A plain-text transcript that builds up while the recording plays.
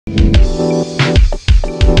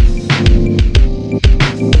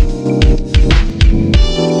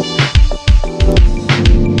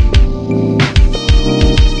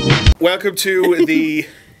welcome to the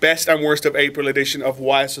best and worst of April edition of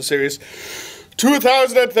Why So Serious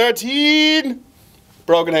 2013.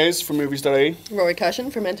 Brogen Hayes from Movies.ie. Rory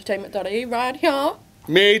Cashin from Entertainment.ie, right here.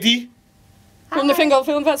 Mady. From the Fingal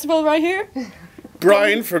Film Festival, right here.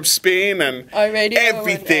 Brian from Spain and iRadio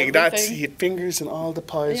everything. and That's hit fingers in all the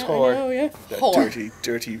pies. Yeah, whore. I know, yeah. That Whore.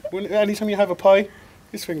 dirty. Anytime you have a pie,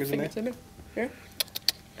 his fingers in Fingers there. in it.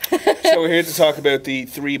 Here. So we're here to talk about the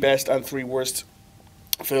 3 best and 3 worst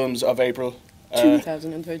films of April.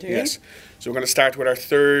 2013. Yes. So we're going to start with our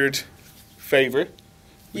third favourite,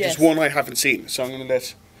 which is one I haven't seen. So I'm going to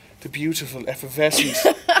let the beautiful, effervescent,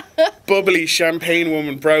 bubbly champagne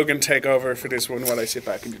woman Brogen take over for this one while I sit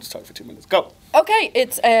back and you just talk for 2 minutes. Go. Okay,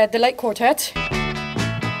 it's The Late Quartet.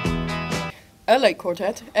 A Late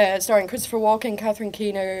Quartet, starring Christopher Walken, Catherine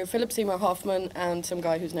Keener, Philip Seymour Hoffman, and some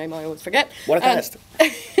guy whose name I always forget. What a cast.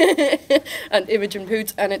 And Imogen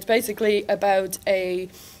Poots, and it's basically about a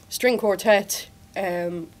string quartet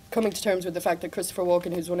coming to terms with the fact that Christopher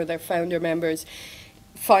Walken, who's one of their founder members,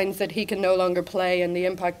 finds that he can no longer play and the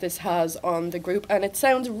impact this has on the group. And it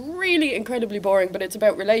sounds really incredibly boring, but it's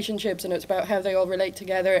about relationships and it's about how they all relate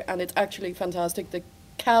together, and it's actually fantastic. The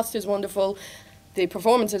cast is wonderful. The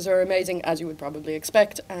performances are amazing, as you would probably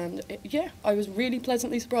expect, and yeah, I was really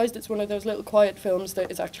pleasantly surprised. It's one of those little quiet films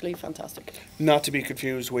that is actually fantastic. Not to be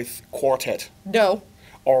confused with Quartet. No.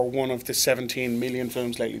 Or one of the 17 million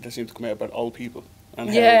films lately that seem to come out about old people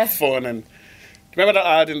and Yeah. how fun and... Remember that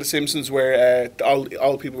ad in The Simpsons where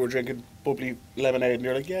all people were drinking bubbly lemonade and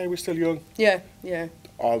you're like, yeah, we're still young. Yeah, yeah.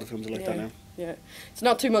 All the films are like that now. Yeah. It's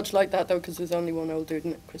not too much like that though, because there's only one old dude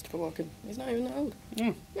in it, Christopher Walken. He's not even that old.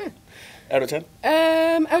 Mm. Yeah. Out of 10?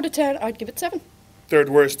 Out of 10, I'd give it 7. Third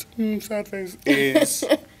worst, sad face, is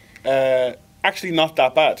actually not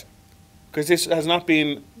that bad. Because this has not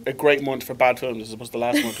been a great month for bad films as opposed to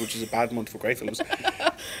last month, which is a bad month for great films.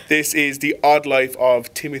 This is The Odd Life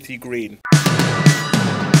of Timothy Green.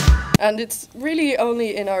 And it's really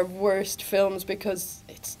only in our worst films because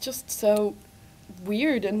it's just so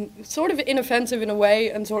weird and sort of inoffensive in a way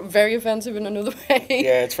and sort of very offensive in another way.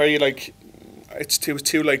 Yeah, it's very like, it was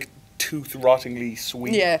too like tooth-rottingly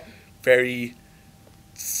sweet. Yeah. Very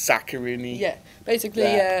saccharine-y. Yeah,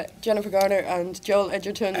 basically Jennifer Garner and Joel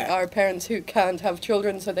Edgerton are parents who can't have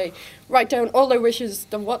children, so they write down all their wishes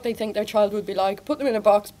of what they think their child would be like, put them in a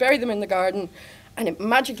box, bury them in the garden, and it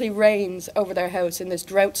magically rains over their house in this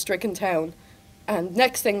drought-stricken town. And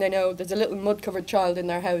next thing they know, there's a little mud-covered child in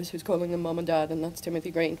their house who's calling them Mum and Dad, and that's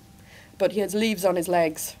Timothy Green. But he has leaves on his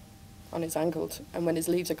legs, on his ankles, and when his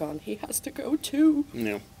leaves are gone, he has to go too.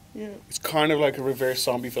 Yeah. Yeah. It's kind of like a reverse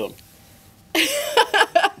zombie film.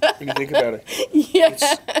 When you think about it. Yeah.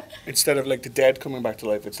 Instead of like the dead coming back to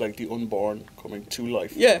life, it's like the unborn coming to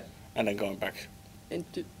life. Yeah. And then going back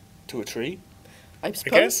to a tree. I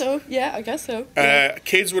suppose so. Yeah, I guess so. Yeah.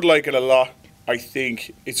 Kids would like it a lot, I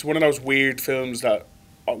think. It's one of those weird films that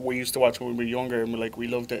we used to watch when we were younger and we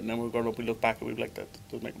loved it, and then we were growing up, we look back and we were like, that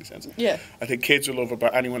doesn't make any sense. Yeah. I think kids will love it,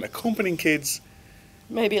 but anyone accompanying kids...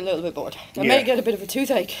 Maybe a little bit bored. I may get a bit of a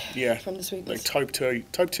toothache from the sweetness. Like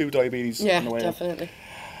type 2 diabetes. Yeah, on the way definitely.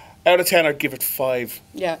 Out of 10, I'd give it 5.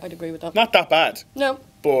 Yeah, I'd agree with that. Not that bad. No.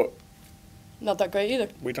 But... not that great either.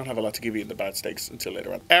 We don't have a lot to give you in the bad stakes until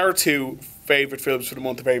later on. Our 2 favourite films for the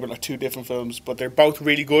month of April are 2 different films, but they're both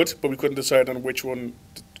really good, but we couldn't decide on which one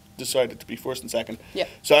decided to be first and second. Yeah.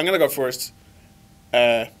 So I'm going to go first,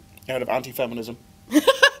 out of anti-feminism.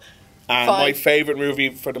 And my favourite movie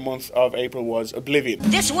for the month of April was Oblivion.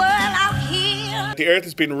 This world out here. The Earth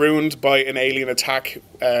has been ruined by an alien attack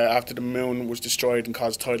after the moon was destroyed and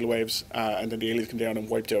caused tidal waves, and then the aliens came down and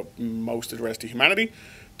wiped out most of the rest of humanity.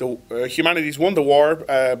 Humanity's won the war,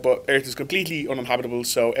 but Earth is completely uninhabitable,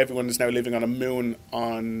 so everyone is now living on a moon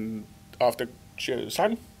off the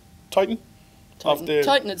Saturn? Titan?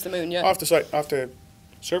 Titan is the moon, yeah. Off the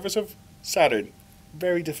surface of Saturn.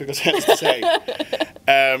 Very difficult sentence to say.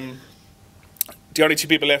 The only 2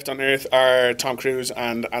 people left on Earth are Tom Cruise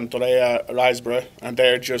and Andrea Riseborough, and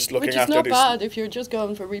they're just looking after Which is not bad if you're just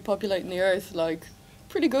going for repopulating the Earth, like,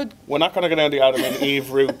 pretty good. We're not going to go down the Adam and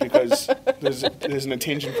Eve route because there's an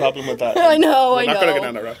attention problem with that. I know, We're not going to go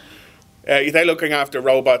down that route. They're looking after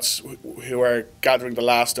robots who are gathering the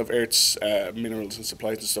last of Earth's minerals and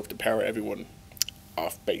supplies and stuff to power everyone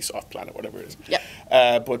off base, off planet, whatever it is.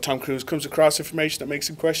 Yeah. But Tom Cruise comes across information that makes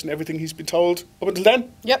him question everything he's been told up until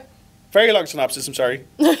then. Yep. Very long synopsis, I'm sorry.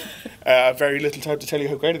 Very little time to tell you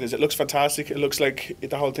how great it is. It looks fantastic. It looks like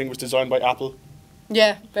the whole thing was designed by Apple.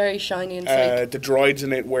 Yeah, very shiny and sleek. The droids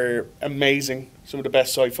in it were amazing. Some of the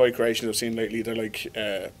best sci-fi creations I've seen lately. They're like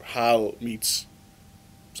HAL meets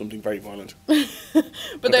something very violent.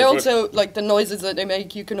 But they also, like, the noises that they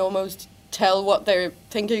make, you can almost tell what they're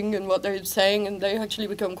thinking and what they're saying, and they actually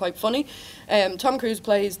become quite funny. Tom Cruise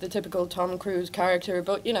plays the typical Tom Cruise character,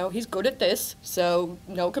 but, you know, he's good at this, so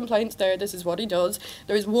no complaints there. This is what he does.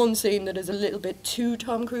 There is one scene that is a little bit too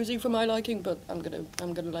Tom Cruisey for my liking, but I'm gonna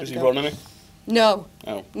let Is it he go. running it? No.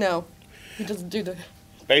 Oh. No. He doesn't do the...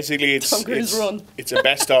 Basically, Tom Cruise run. it's a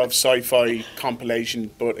best of sci-fi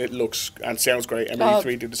compilation, but it looks and sounds great. Emily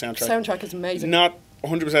 3 did the soundtrack. Soundtrack is amazing. Not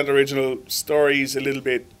 100% original. Story's a little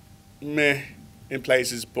bit meh in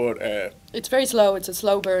places, but It's very slow. It's a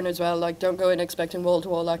slow burn as well. Like, don't go in expecting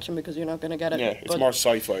wall-to-wall action because you're not going to get it. yeah, it's more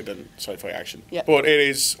sci-fi than sci-fi action. Yeah. But it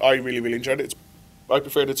is. I really, really enjoyed it. I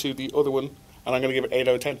preferred it to the other one, and I'm going to give it 8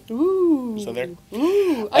 out of 10. Ooh. So there.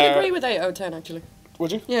 Ooh. I'd agree with 8 out of 10, actually.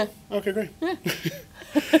 Would you? Yeah. Okay, great. Yeah.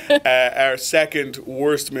 Our second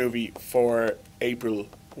worst movie for April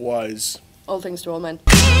was. All Things to All Men.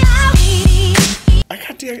 I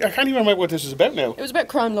can't even remember what this was about now. It was about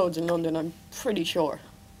crime lords in London, I'm pretty sure.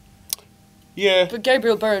 Yeah. But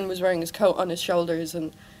Gabriel Byrne was wearing his coat on his shoulders,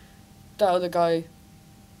 and the other guy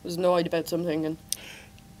was annoyed about something, and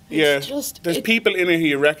it's just... There's people in it who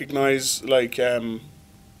you recognise, like,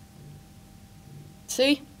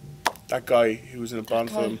 See? that guy who was in a Bond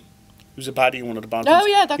guy. film. He was a baddie in one of the Bond Oh,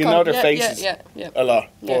 films. yeah, that you guy. know their Yeah, faces yeah. a lot,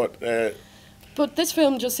 Yeah. but But this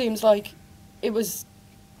film just seems like it was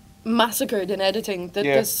massacred in editing. That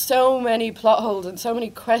Yeah. there's so many plot holes and so many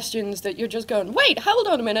questions that you're just going, wait, hold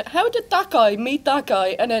on a minute, how did that guy meet that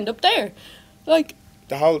guy and end up there? Like,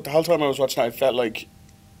 the whole time I was watching it, I felt like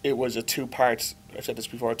it was a two-part, I've said this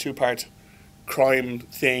before, a two-part crime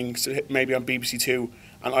thing, so maybe on BBC Two,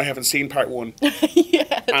 and I haven't seen part one.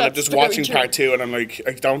 yeah, And I'm just watching part two, and I'm like,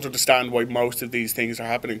 I don't understand why most of these things are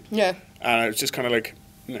happening. Yeah. And it's just kind of like,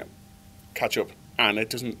 catch up. And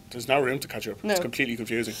there's no room to catch up. No. It's completely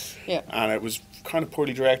confusing. Yeah. And it was kind of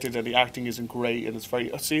poorly directed, and the acting isn't great, and it's very,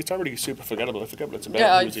 it's already super forgettable. I forget what it's about.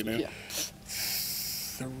 Yeah, Now. yeah.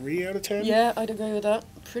 3 out of 10? Yeah, I'd agree with that.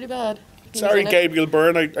 Pretty bad. He was Sorry, in it. Gabriel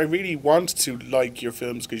Byrne. I really want to like your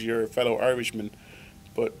films because you're a fellow Irishman,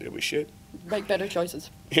 but it was shit. Make better choices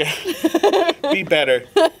Yeah. Be better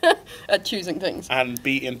at choosing things. and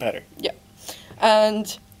be in better. Yeah.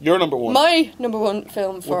 And Your number one my number one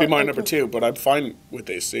film for would be my April, number two, but I'm fine with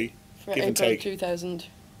this, see? for Give and April take.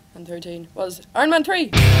 2013 was Iron Man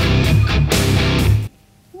 3.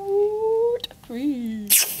 Woot, 3.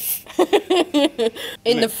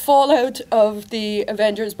 In the fallout of the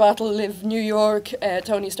Avengers Battle of New York,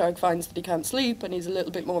 Tony Stark finds that he can't sleep and he's a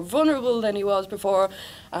little bit more vulnerable than he was before.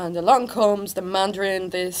 And along comes the Mandarin,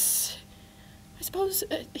 this, I suppose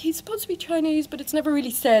he's supposed to be Chinese, but it's never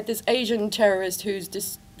really said, this Asian terrorist who's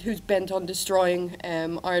bent on destroying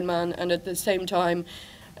Iron Man. And at the same time,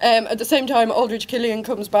 Aldrich Killian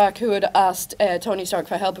comes back, who had asked Tony Stark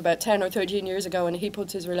for help about 10 or 13 years ago, and he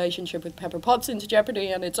puts his relationship with Pepper Potts into jeopardy,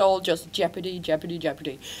 and it's all just jeopardy.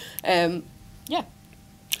 Yeah.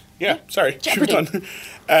 Yeah, sorry. Jeopardy. Keep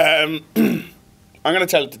on. I'm going to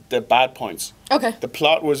tell the bad points. Okay. The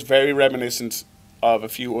plot was very reminiscent of a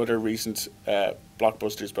few other recent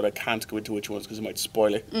blockbusters, but I can't go into which ones because it might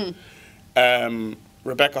spoil it.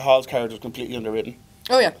 Rebecca Hall's character was completely underwritten.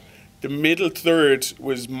 Oh, yeah. The middle third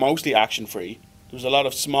was mostly action-free. There was a lot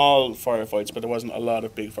of small firefights, but there wasn't a lot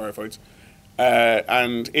of big firefights.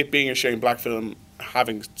 And it being a Shane Black film,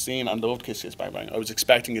 having seen and loved Kiss Kiss Bang Bang, I was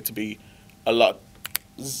expecting it to be a lot...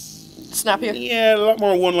 Snappier. Yeah, a lot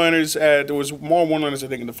more one-liners. There was more one-liners, I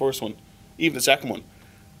think, in the first one, even the second one.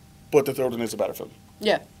 But the third one is a better film.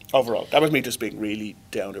 Yeah. Overall. That was me just being really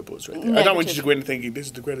down or buzz right there. I don't want you to go in thinking this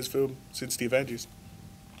is the greatest film since the Avengers.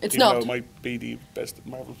 It's Even not. though it might be the best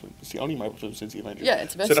Marvel film. It's the only Marvel film since the Avengers. Yeah,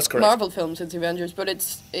 it's the So that's best correct. Marvel film since the Avengers, but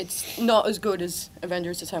it's not as good as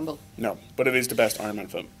Avengers Assemble. No, but it is the best Iron Man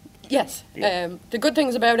film. Yes. Yeah. The good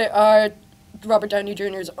things about it are Robert Downey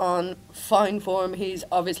Jr.'s on fine form. He's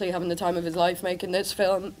obviously having the time of his life making this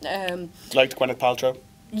film. Liked Gwyneth Paltrow.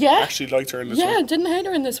 Yeah. Actually liked her in this Yeah, one. didn't hate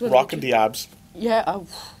her in this one. Rocking the abs. Yeah,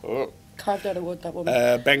 Oh. carved out of wood, that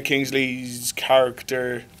woman. Ben Kingsley's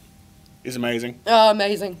character is amazing. Oh,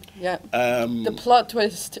 amazing. Yeah. The The plot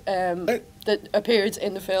twist that appears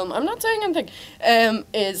in the film, I'm not saying anything,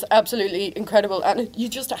 is absolutely incredible, and you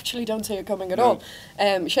just actually don't see it coming at No.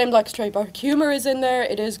 all. Shane Black's trademark humour is in there.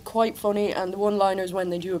 It is quite funny, and the one-liners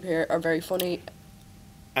when they do appear are very funny.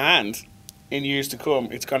 And in years to come,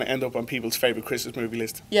 it's going to end up on people's favourite Christmas movie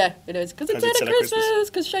list. Yeah, it is. Because it's 'Cause it's set at set at Christmas. Christmas,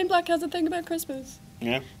 because Shane Black has a thing about Christmas.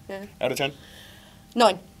 Yeah? Yeah. Out of 10?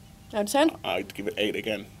 9 out of 10? I'd give it 8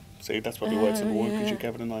 again. See, that's probably why it's number one, because yeah. you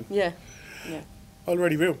gave it a 9. Yeah. Yeah.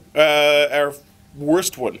 Already real. Our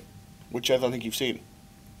worst one, which I don't think you've seen,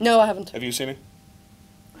 No, I haven't. Have you seen it?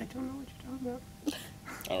 I don't know what you're talking about.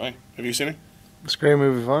 All right. Have you seen it? Scary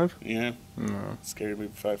Movie 5? Yeah. No. Scary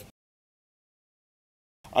Movie 5.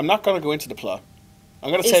 I'm not going to go into the plot. I'm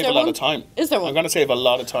going to Is save there a lot one? of time. Is there one? I'm going to save a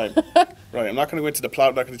lot of time. Right, I'm not going to go into the plot.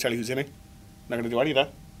 I'm not going to tell you who's in it. I'm not going to do any of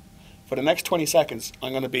that. For the next 20 seconds,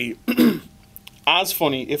 I'm going to be as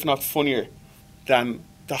funny, if not funnier, than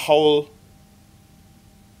the whole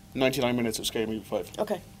 99 minutes of Scary Movie 5.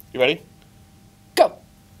 Okay. You ready? Go.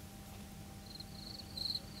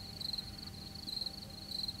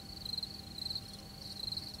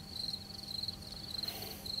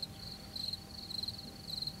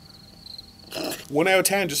 One out of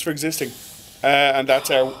 10 just for existing. And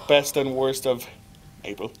that's our best and worst of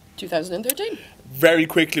April. 2013. Very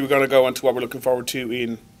quickly, we're going to go on to what we're looking forward to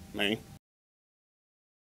in May.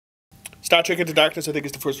 Star Trek Into Darkness, I think,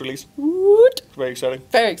 is the first release. Woot. Very exciting.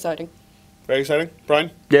 Very exciting. Very exciting.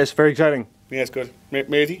 Brian? Yes, very exciting. Yes, good.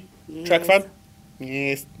 Matey? Yes. Trek fan?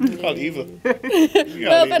 Yes. It's called evil.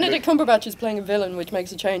 Well, Benedict Cumberbatch is playing a villain, which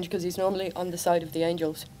makes a change because he's normally on the side of the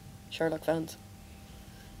angels. Sherlock fans.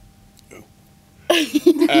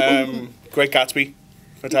 Great Gatsby.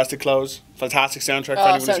 Fantastic clothes. Fantastic soundtrack. Oh, for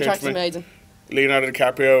anyone who's heard soundtrack's from it. amazing. Leonardo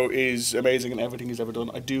DiCaprio is amazing in everything he's ever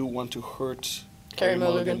done. I do want to hurt Carey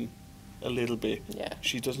Mulligan a little bit. Yeah.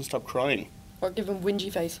 She doesn't stop crying. Or give him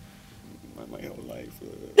whingy face. My whole life.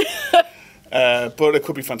 But it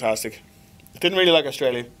could be fantastic. I didn't really like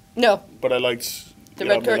Australia, No. but I liked The you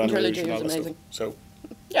Red know, Curtain Moulin Rouge trilogy and all was that amazing. stuff. So,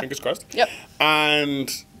 Yeah. fingers crossed. Yep.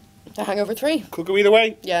 And The Hangover 3. could go either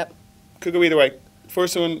way. Yeah. Could go either way.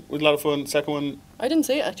 First one was a lot of fun. Second one, I didn't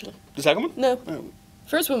see it, actually. the second one? No. Oh.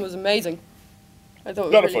 First one was amazing. I thought it A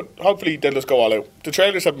was lot of really... fun. Hopefully they'll just go all out. The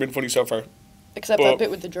trailers haven't been funny so far. Except But- that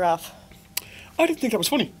bit with the giraffe. I didn't think that was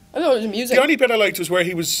funny. I thought it was amusing. The only bit I liked was where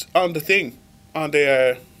he was on the thing, on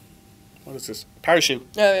the, what is this? Parachute.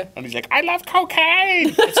 Oh, yeah. And he's like, I love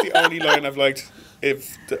cocaine! That's the only line I've liked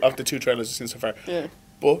of the two trailers I've seen so far. Yeah.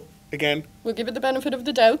 But, again, We'll give it the benefit of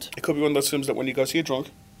the doubt. it could be one of those films that when you go see it drunk,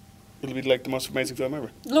 it'll be like the most amazing film ever.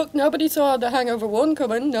 Look, nobody saw The Hangover 1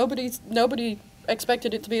 coming. Nobody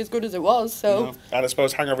expected it to be as good as it was, so... You know? And I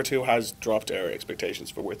suppose Hangover 2 has dropped our expectations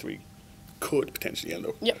for where 3 could potentially end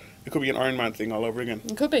up. Yep. It could be an Iron Man thing all over again.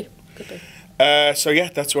 It could be. Could be. So yeah,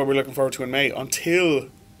 that's what we're looking forward to in May. Until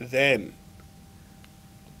then,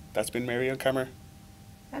 that's been Mary on camera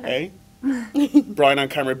A. Brian on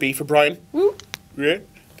camera B for Brian. Woo. Yeah.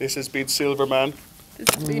 This has been Silverman. This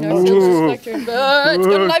has been our Silver Spectre. It's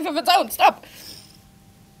got a life of its own. Stop.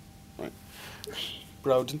 Right.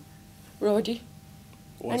 Brogen. Roddy.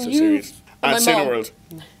 What's And the you. series? And And my mom. Cineworld.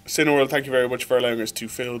 Cineworld, thank you very much for allowing us to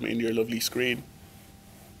film in your lovely screen.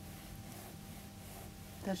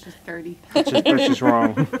 That's just dirty. That's just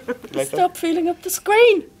wrong. You like that? Stop feeling up the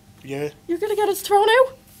screen. Yeah. You're going to get us thrown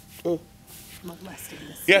out. Oh. Molesting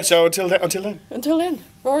this. Yeah, so until then. Until then,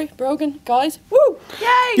 Rory, Brogen, guys, woo!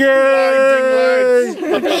 Yay!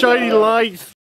 Yay! Shiny light!